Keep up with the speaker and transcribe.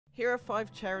Here are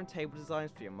 5 chair and table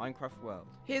designs for your Minecraft world.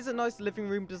 Here's a nice living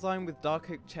room design with dark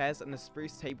oak chairs and a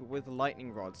spruce table with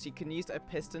lightning rods. You can use a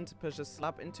piston to push a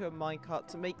slab into a minecart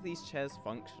to make these chairs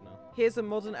functional. Here's a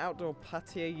modern outdoor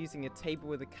patio using a table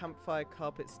with a campfire,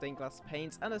 carpet, stained glass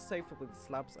panes, and a sofa with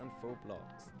slabs and 4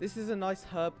 blocks. This is a nice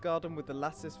herb garden with a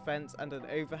lattice fence and an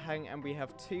overhang, and we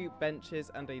have 2 benches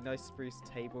and a nice spruce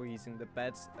table using the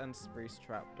beds and spruce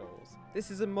trapdoors. This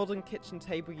is a modern kitchen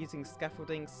table using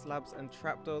scaffolding, slabs, and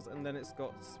trapdoors, and then it's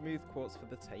got smooth quartz for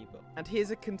the table. And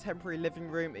here's a contemporary living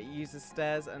room. It uses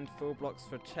stairs and 4 blocks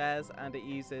for chairs, and it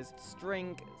uses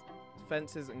string,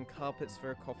 fences, and carpets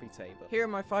for a coffee table. Here are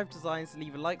my 5 designs.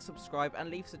 Leave a like, subscribe,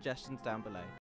 and leave suggestions down below.